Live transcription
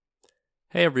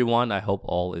Hey everyone, I hope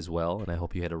all is well, and I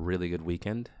hope you had a really good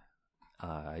weekend.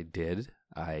 I did.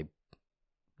 I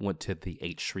went to the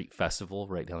 8th Street Festival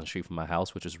right down the street from my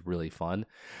house, which is really fun.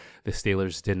 The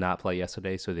Steelers did not play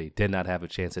yesterday, so they did not have a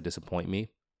chance to disappoint me.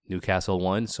 Newcastle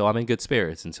won, so I'm in good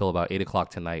spirits until about 8 o'clock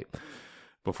tonight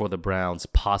before the Browns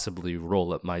possibly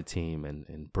roll up my team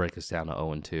and break us down to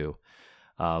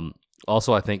 0-2.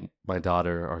 Also, I think my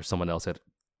daughter or someone else at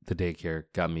the daycare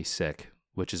got me sick,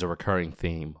 which is a recurring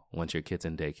theme once your kid's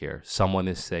in daycare. Someone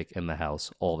is sick in the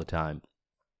house all the time.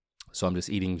 So I'm just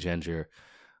eating ginger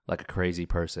like a crazy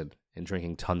person and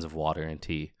drinking tons of water and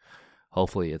tea.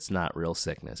 Hopefully it's not real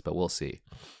sickness, but we'll see.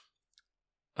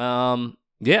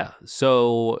 Yeah,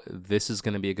 so this is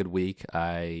going to be a good week.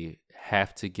 I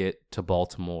have to get to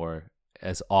Baltimore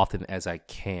as often as I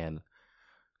can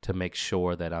to make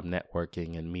sure that I'm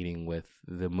networking and meeting with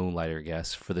the Moonlighter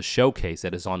guests for the showcase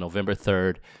that is on November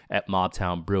 3rd at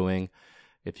Mobtown Brewing.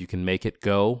 If you can make it,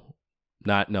 go.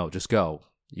 Just go.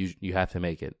 You have to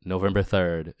make it. November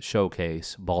 3rd,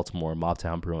 showcase, Baltimore,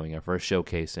 Mobtown Brewing, our first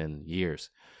showcase in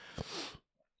years.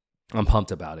 I'm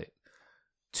pumped about it.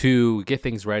 To get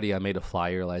things ready, I made a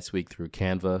flyer last week through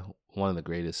Canva, one of the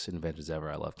greatest inventions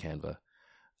ever. I love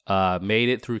Canva. Made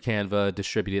it through Canva,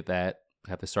 distributed that.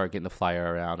 Have to start getting the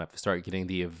flyer around. Have to start getting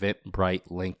the Eventbrite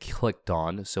link clicked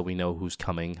on so we know who's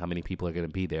coming, how many people are going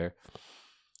to be there.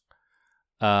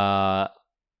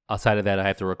 Outside of that, I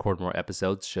have to record more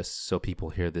episodes just so people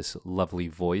hear this lovely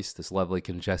voice, this lovely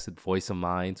congested voice of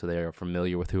mine, so they are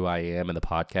familiar with who I am in the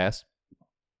podcast.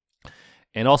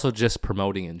 And also just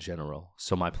promoting in general.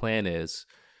 So my plan is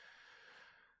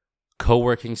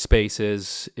co-working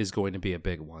spaces is going to be a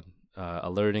big one.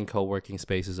 Alerting co-working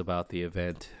spaces about the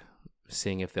event,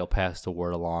 seeing if they'll pass the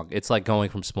word along. It's like going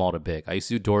from small to big. I used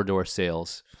to do door-to-door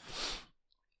sales,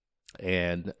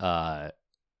 and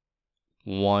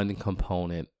one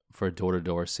component for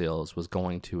door-to-door sales was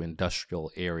going to industrial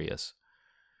areas.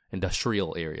 This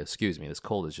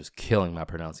cold is just killing my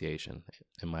pronunciation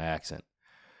and my accent.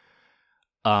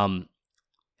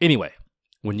 Anyway,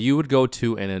 when you would go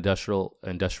to an industrial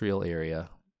area,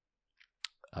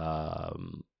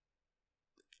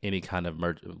 any kind of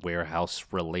warehouse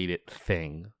related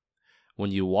thing, when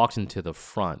you walked into the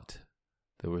front,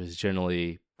 there was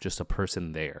generally just a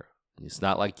person there. It's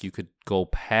not like you could go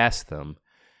past them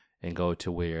and go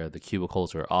to where the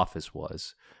cubicles or office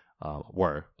the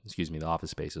office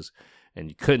spaces, and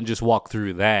you couldn't just walk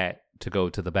through that to go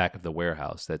to the back of the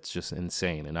warehouse. That's just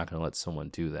insane. They're not going to let someone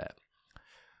do that.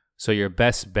 So your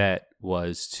best bet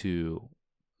was to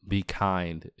be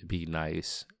kind, be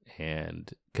nice,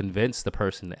 and convince the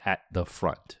person at the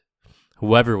front,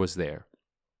 whoever was there,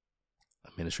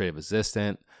 administrative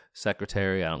assistant,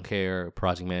 secretary, I don't care,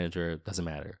 project manager, doesn't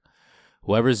matter.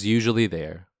 Whoever's usually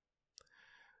there,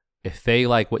 if they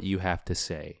like what you have to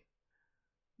say,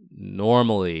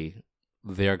 normally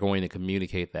they're going to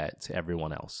communicate that to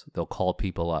everyone else. They'll call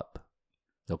people up.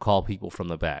 They'll call people from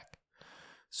the back.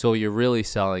 So you're really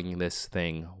selling this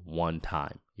thing one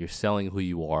time. You're selling who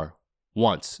you are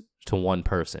once to one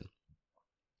person.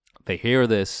 They hear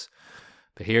this.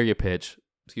 They hear your pitch.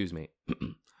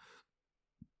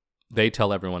 They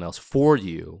tell everyone else for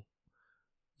you.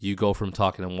 You go from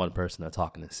talking to one person to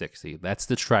talking to 60. That's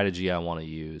the strategy I want to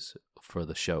use for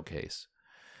the showcase.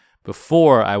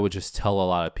 Before, I would just tell a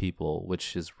lot of people,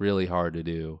 which is really hard to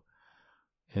do.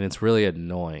 And it's really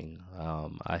annoying.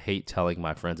 I hate telling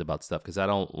my friends about stuff because I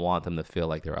don't want them to feel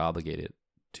like they're obligated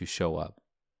to show up.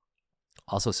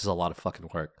 Also, it's just a lot of fucking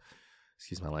work.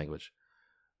 Excuse my language.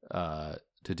 To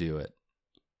do it.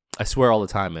 I swear all the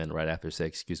time, man, right after say,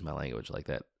 excuse my language, like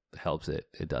that helps it.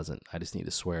 It doesn't. I just need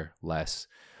to swear less.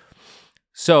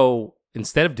 So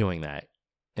instead of doing that,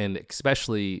 and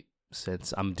especially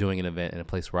since I'm doing an event in a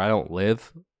place where I don't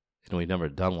live, and we've never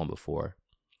done one before,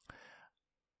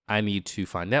 I need to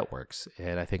find networks.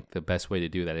 And I think the best way to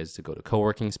do that is to go to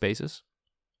co-working spaces.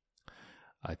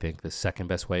 I think the second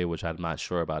best way, which I'm not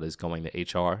sure about, is going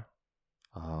to HR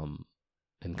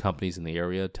and companies in the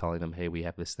area, telling them, hey, we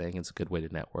have this thing. It's a good way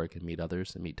to network and meet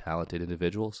others and meet talented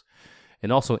individuals.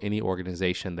 And also any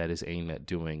organization that is aimed at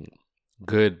doing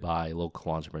good by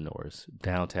local entrepreneurs.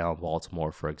 Downtown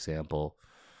Baltimore, for example,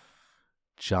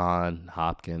 Johns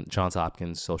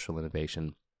Hopkins Social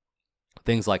Innovation,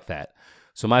 things like that.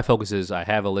 So my focus is I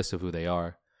have a list of who they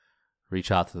are,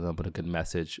 reach out to them, put a good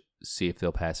message, see if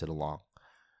they'll pass it along.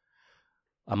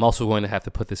 I'm also going to have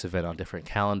to put this event on different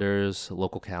calendars,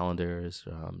 local calendars,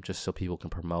 just so people can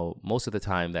promote. Most of the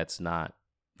time,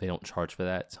 they don't charge for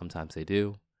that. Sometimes they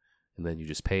do, and then you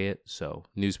just pay it. So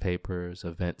newspapers,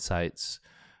 event sites,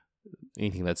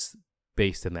 anything that's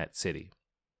based in that city.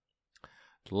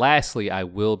 Lastly, I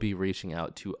will be reaching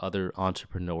out to other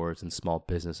entrepreneurs and small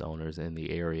business owners in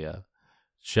the area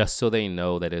just so they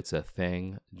know that it's a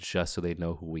thing, just so they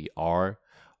know who we are.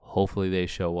 Hopefully they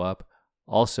show up.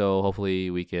 Also, hopefully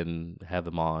we can have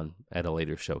them on at a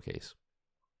later showcase.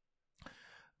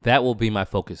 That will be my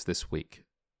focus this week,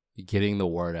 getting the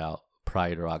word out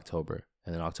prior to October,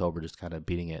 and then October just kind of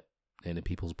beating it into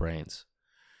people's brains.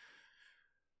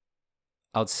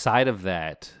 Outside of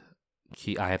that,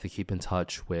 I have to keep in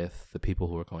touch with the people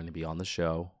who are going to be on the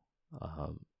show,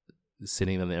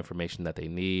 sending them the information that they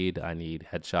need. I need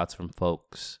headshots from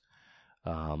folks.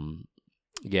 I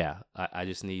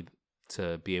just need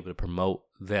to be able to promote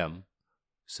them,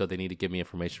 so they need to give me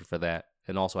information for that.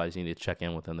 And also I just need to check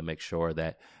in with them to make sure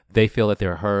that they feel that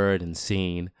they're heard and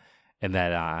seen, and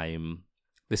that I'm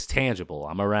this tangible.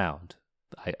 I'm around.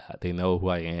 They know who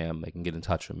I am. They can get in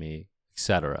touch with me,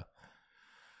 etc.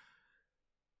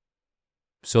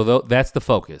 So that's the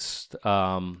focus.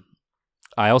 I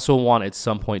also want at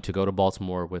some point to go to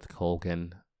Baltimore with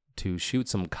Colgan to shoot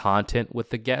some content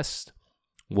with the guest.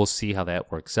 We'll see how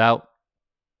that works out.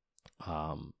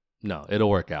 No, it'll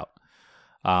work out.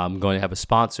 I'm going to have a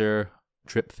sponsor,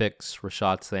 Drip Fix,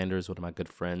 Rashad Sanders, one of my good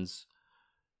friends.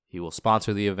 He will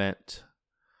sponsor the event.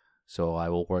 So I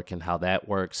will work in how that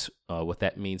works, what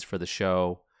that means for the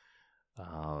show.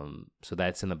 So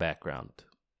that's in the background.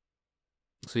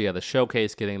 So yeah, the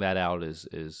showcase, getting that out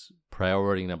is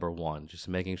priority number one. Just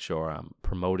making sure I'm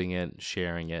promoting it,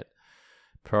 sharing it.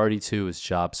 Priority 2 is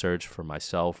job search for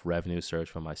myself, revenue search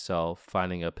for myself,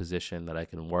 finding a position that I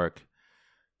can work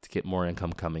to get more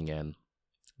income coming in.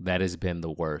 That has been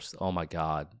the worst. Oh my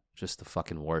God, just the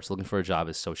fucking worst. Looking for a job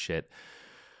is so shit.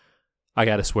 I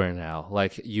gotta swear now.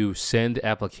 Like, you send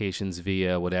applications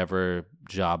via whatever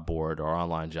job board or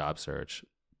online job search.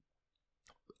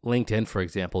 LinkedIn, for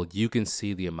example, you can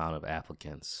see the amount of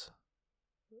applicants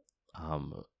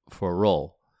for a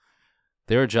role.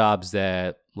 There are jobs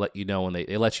that let you know when they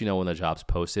let you know when the job's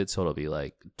posted, so it'll be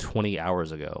like 20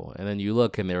 hours ago, and then you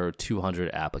look and there are 200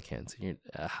 applicants.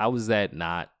 How is that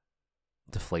not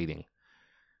deflating?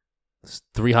 There's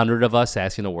 300 of us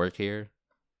asking to work here,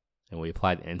 and we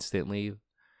applied instantly.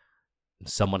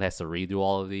 Someone has to redo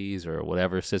all of these or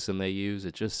whatever system they use.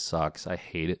 It just sucks. I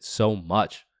hate it so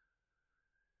much.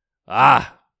 Anywho,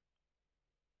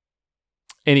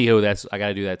 I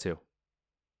gotta do that too.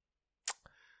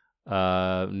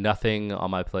 Nothing on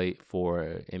my plate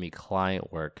for any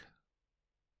client work.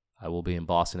 I will be in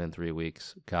Boston in 3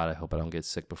 weeks. God, I hope I don't get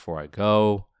sick before I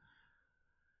go.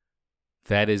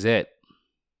 That is it.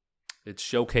 It's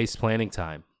showcase planning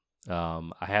time. I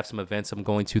have some events I'm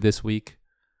going to this week.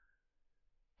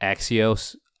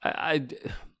 Axios.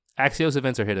 Axios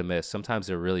events are hit or miss. Sometimes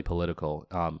they're really political.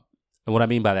 And what I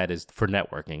mean by that is for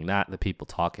networking, not the people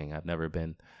talking. I've never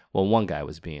been, well, one guy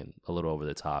was being a little over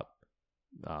the top,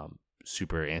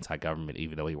 super anti-government,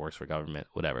 even though he works for government,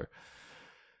 whatever.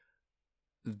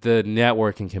 The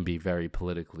networking can be very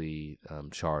politically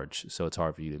charged, so it's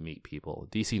hard for you to meet people.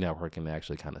 DC networking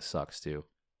actually kind of sucks too.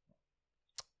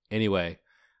 Anyway,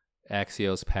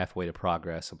 Axios Pathway to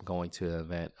Progress. I'm going to an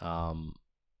event.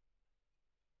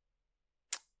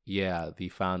 The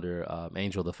founder,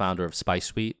 Angel, the founder of Spice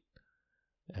Suite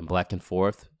and Black and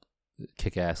Forth,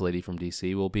 kick-ass lady from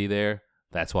DC, will be there.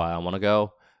 That's why I want to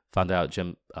go. Found out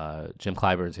Jim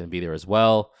Clyburn is going to be there as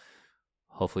well.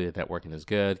 Hopefully the networking is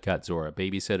good. Got Zora, a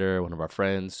babysitter, one of our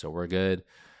friends, so we're good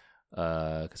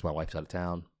because my wife's out of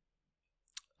town.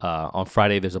 On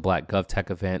Friday, there's a Black GovTech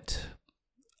event.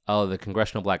 Oh, the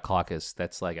Congressional Black Caucus.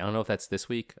 That's like, I don't know if that's this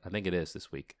week. I think it is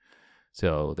this week.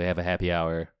 So they have a happy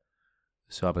hour.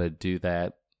 So I'm going to do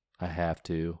that. I have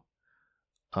to.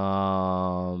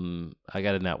 I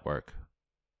got a network.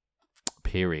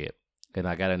 Period. And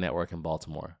I got a network in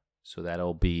Baltimore. So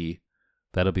that'll be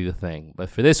the thing. But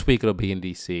for this week, it'll be in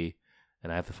DC.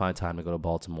 And I have to find time to go to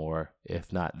Baltimore.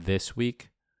 If not this week,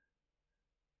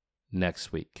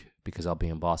 next week. Because I'll be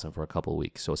in Boston for a couple of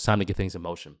weeks. So it's time to get things in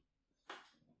motion.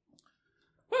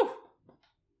 Woo!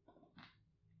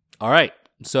 All right.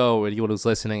 So anyone who's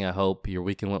listening, I hope your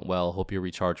weekend went well. Hope you're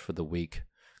recharged for the week.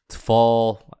 It's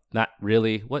fall. Not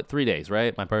really. 3 days,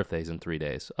 right? My birthday's in 3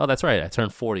 days. Oh, that's right. I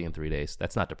turned 40 in 3 days.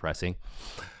 That's not depressing.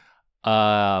 So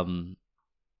I'm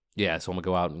gonna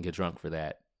go out and get drunk for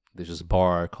that. There's this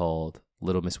bar called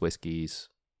Little Miss Whiskey's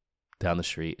down the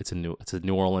street. It's a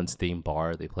New Orleans themed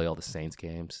bar. They play all the Saints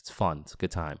games. It's fun. It's a good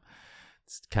time.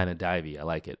 It's kind of divey. I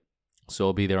like it. So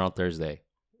I'll be there on Thursday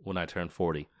when I turn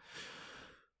 40.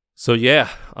 So yeah,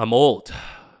 I'm old.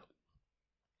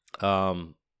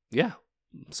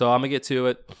 So I'm gonna get to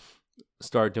it.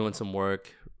 Start doing some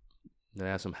work. Then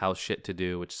I have some house shit to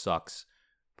do, which sucks.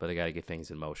 but I got to get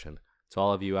things in motion. To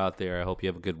all of you out there, I hope you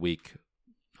have a good week.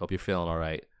 Hope you're feeling all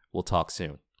right. We'll talk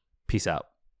soon. Peace out.